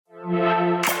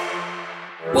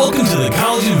Welcome to the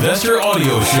College Investor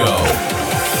Audio Show,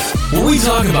 where we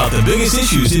talk about the biggest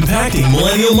issues impacting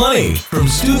millennial money, from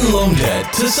student loan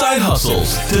debt to side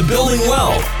hustles to building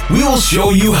wealth. We will show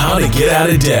you how to get out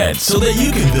of debt so that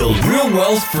you can build real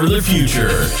wealth for the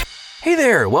future. Hey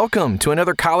there, welcome to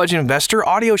another College Investor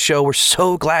Audio Show. We're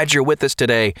so glad you're with us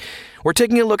today. We're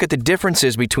taking a look at the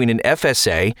differences between an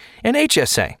FSA and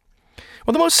HSA.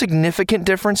 Well, the most significant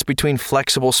difference between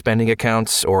flexible spending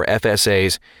accounts, or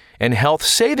FSAs, and health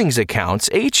savings accounts,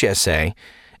 HSA,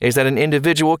 is that an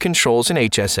individual controls an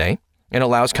HSA and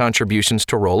allows contributions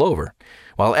to roll over,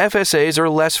 while FSAs are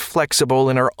less flexible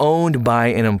and are owned by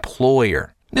an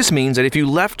employer. This means that if you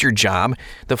left your job,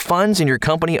 the funds in your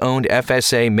company-owned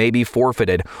FSA may be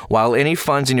forfeited, while any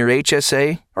funds in your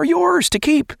HSA are yours to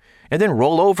keep and then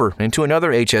roll over into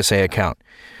another HSA account.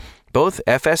 Both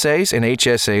FSAs and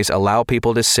HSAs allow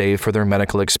people to save for their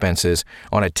medical expenses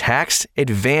on a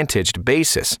tax-advantaged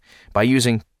basis by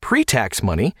using pre-tax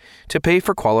money to pay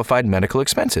for qualified medical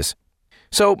expenses.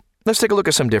 So let's take a look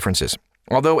at some differences.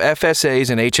 Although FSAs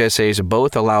and HSAs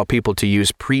both allow people to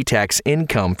use pre-tax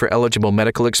income for eligible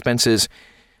medical expenses,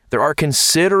 there are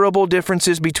considerable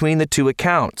differences between the two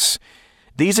accounts.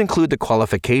 These include the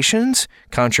qualifications,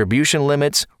 contribution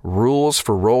limits, rules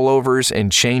for rollovers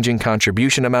and changing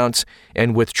contribution amounts,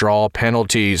 and withdrawal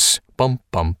penalties. Bum,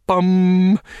 bum,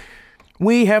 bum.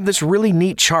 We have this really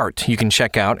neat chart you can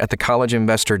check out at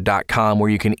thecollegeinvestor.com where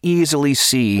you can easily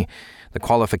see the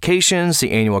qualifications,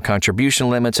 the annual contribution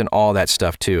limits, and all that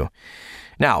stuff too.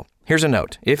 Now, here's a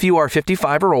note. If you are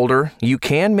 55 or older, you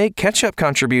can make catch-up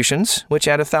contributions, which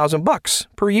add $1,000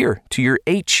 per year to your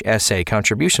HSA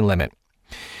contribution limit.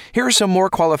 Here are some more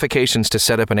qualifications to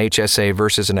set up an HSA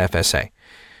versus an FSA.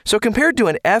 So compared to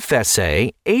an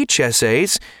FSA,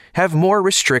 HSAs have more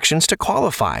restrictions to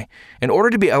qualify. In order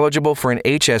to be eligible for an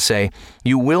HSA,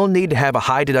 you will need to have a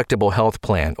high-deductible health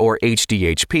plan, or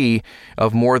HDHP,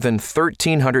 of more than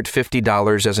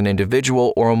 $1,350 as an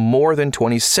individual or more than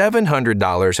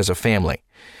 $2,700 as a family.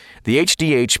 The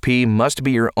HDHP must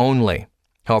be your only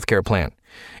healthcare plan.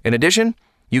 In addition,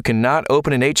 you cannot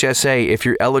open an HSA if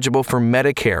you're eligible for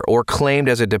Medicare or claimed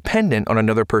as a dependent on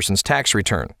another person's tax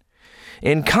return.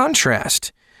 In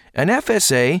contrast, an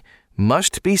FSA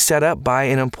must be set up by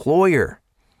an employer,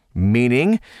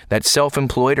 meaning that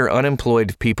self-employed or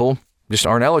unemployed people just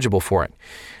aren't eligible for it.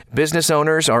 Business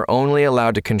owners are only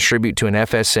allowed to contribute to an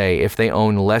FSA if they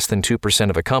own less than 2%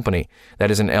 of a company,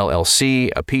 that is an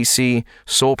LLC, a PC,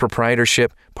 sole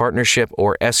proprietorship, partnership,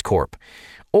 or S-Corp,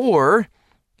 or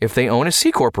if they own a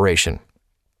C corporation.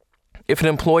 If an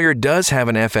employer does have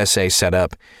an FSA set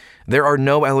up, there are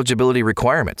no eligibility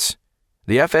requirements.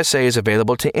 The FSA is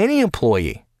available to any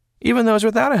employee, even those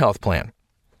without a health plan.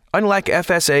 Unlike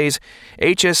FSAs,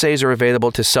 HSAs are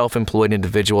available to self-employed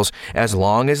individuals as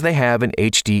long as they have an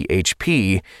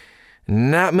HDHP.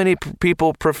 Not many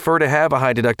people prefer to have a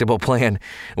high-deductible plan,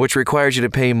 which requires you to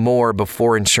pay more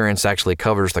before insurance actually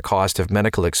covers the cost of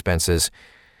medical expenses.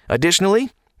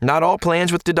 Additionally, not all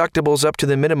plans with deductibles up to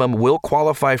the minimum will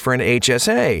qualify for an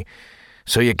HSA,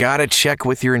 so you gotta check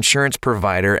with your insurance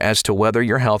provider as to whether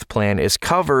your health plan is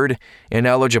covered and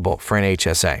eligible for an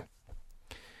HSA.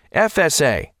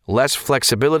 FSA, less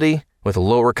flexibility with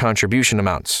lower contribution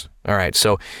amounts. All right,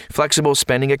 so flexible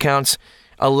spending accounts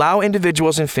allow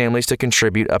individuals and families to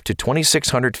contribute up to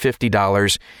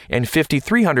 $2,650 and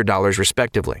 $5,300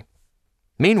 respectively.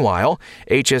 Meanwhile,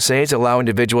 HSAs allow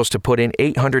individuals to put in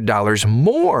 $800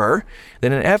 more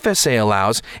than an FSA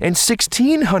allows and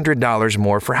 $1,600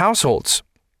 more for households.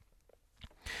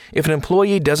 If an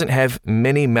employee doesn't have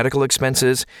many medical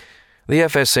expenses, the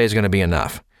FSA is going to be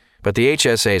enough. But the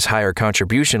HSA's higher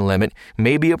contribution limit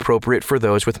may be appropriate for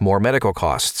those with more medical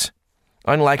costs.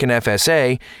 Unlike an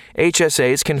FSA,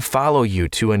 HSAs can follow you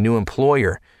to a new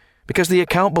employer because the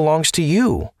account belongs to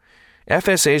you.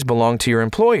 FSAs belong to your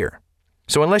employer.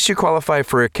 So unless you qualify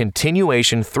for a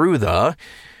continuation through the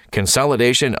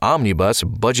Consolidation Omnibus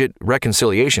Budget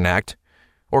Reconciliation Act,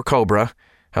 or COBRA,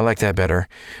 I like that better,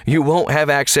 you won't have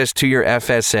access to your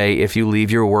FSA if you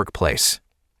leave your workplace.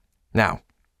 Now,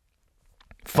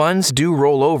 funds do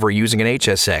roll over using an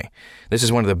HSA. This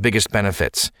is one of the biggest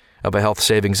benefits of a health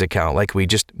savings account, like we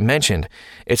just mentioned.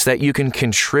 It's that you can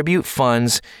contribute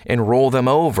funds and roll them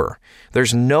over.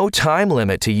 There's no time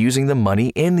limit to using the money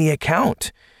in the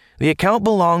account. The account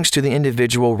belongs to the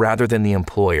individual rather than the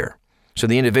employer. So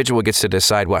the individual gets to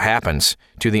decide what happens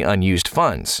to the unused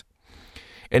funds.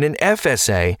 In an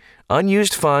FSA,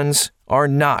 unused funds are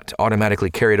not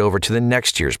automatically carried over to the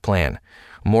next year's plan.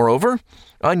 Moreover,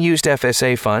 unused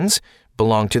FSA funds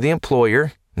belong to the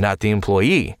employer, not the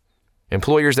employee.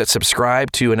 Employers that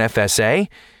subscribe to an FSA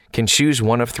can choose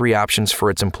one of three options for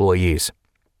its employees.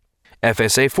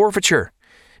 FSA forfeiture.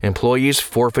 Employees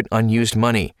forfeit unused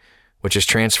money, which is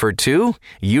transferred to,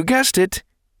 you guessed it,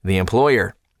 the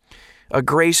employer. A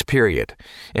grace period.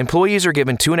 Employees are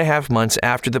given 2.5 months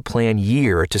after the plan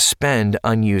year to spend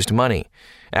unused money,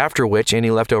 after which any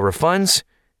leftover funds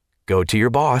go to your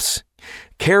boss.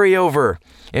 Carryover.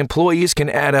 Employees can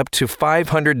add up to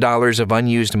 $500 of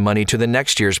unused money to the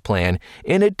next year's plan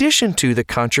in addition to the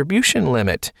contribution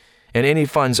limit, and any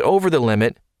funds over the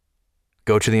limit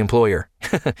go to the employer.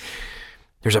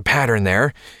 There's a pattern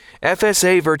there.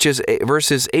 FSA versus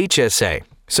HSA.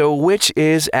 So which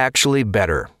is actually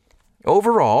better?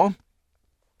 Overall,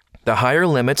 the higher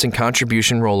limits and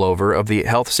contribution rollover of the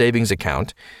health savings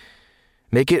account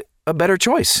make it a better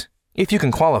choice. If you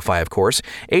can qualify, of course.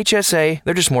 HSA,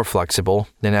 they're just more flexible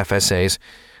than FSAs.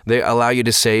 They allow you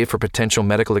to save for potential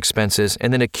medical expenses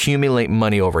and then accumulate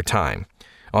money over time.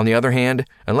 On the other hand,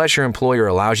 unless your employer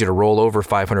allows you to roll over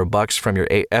 $500 from your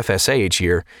FSA each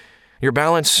year, your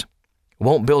balance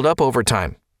won't build up over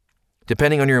time.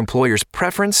 Depending on your employer's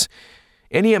preference,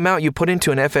 any amount you put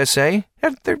into an FSA,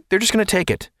 they're just going to take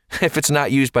it if it's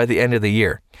not used by the end of the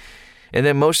year. And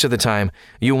then most of the time,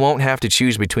 you won't have to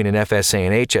choose between an FSA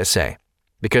and HSA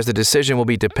because the decision will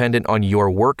be dependent on your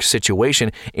work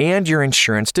situation and your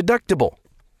insurance deductible.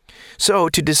 So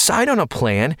to decide on a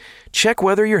plan, check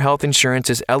whether your health insurance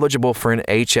is eligible for an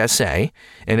HSA,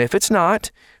 and if it's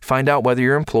not, find out whether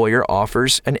your employer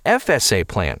offers an FSA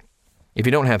plan. If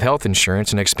you don't have health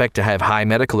insurance and expect to have high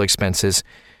medical expenses,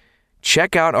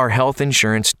 check out our health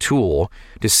insurance tool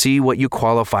to see what you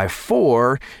qualify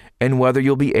for and whether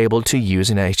you'll be able to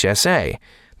use an HSA.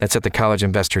 That's at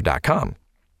thecollegeinvestor.com.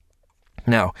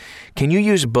 Now, can you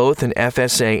use both an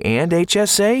FSA and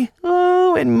HSA?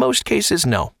 Oh, in most cases,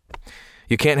 no.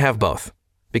 You can't have both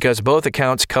because both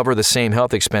accounts cover the same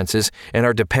health expenses and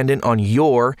are dependent on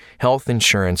your health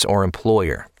insurance or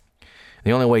employer.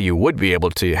 The only way you would be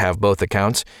able to have both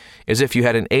accounts is if you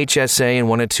had an HSA and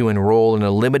wanted to enroll in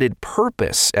a limited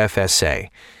purpose FSA,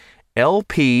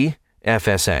 LP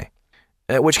FSA,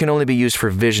 which can only be used for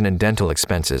vision and dental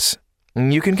expenses.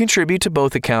 You can contribute to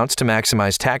both accounts to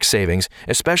maximize tax savings,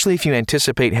 especially if you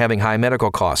anticipate having high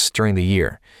medical costs during the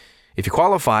year. If you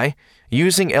qualify,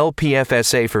 using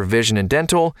LPFSA for vision and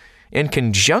dental in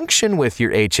conjunction with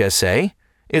your HSA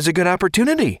is a good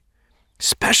opportunity,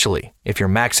 especially if you're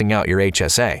maxing out your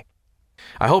HSA.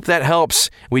 I hope that helps.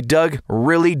 We dug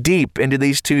really deep into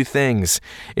these two things.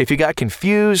 If you got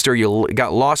confused or you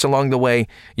got lost along the way,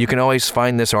 you can always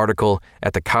find this article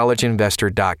at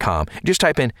thecollegeinvestor.com. Just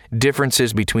type in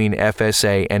differences between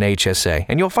FSA and HSA,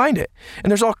 and you'll find it. And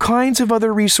there's all kinds of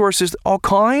other resources. All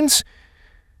kinds?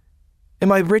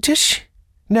 Am I British?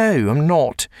 No, I'm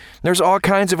not. There's all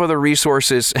kinds of other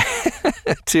resources,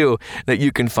 too, that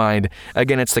you can find.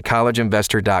 Again, it's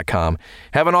thecollegeinvestor.com.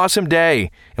 Have an awesome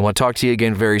day, and we'll talk to you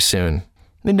again very soon.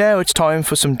 And now it's time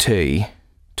for some tea.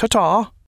 Ta-ta.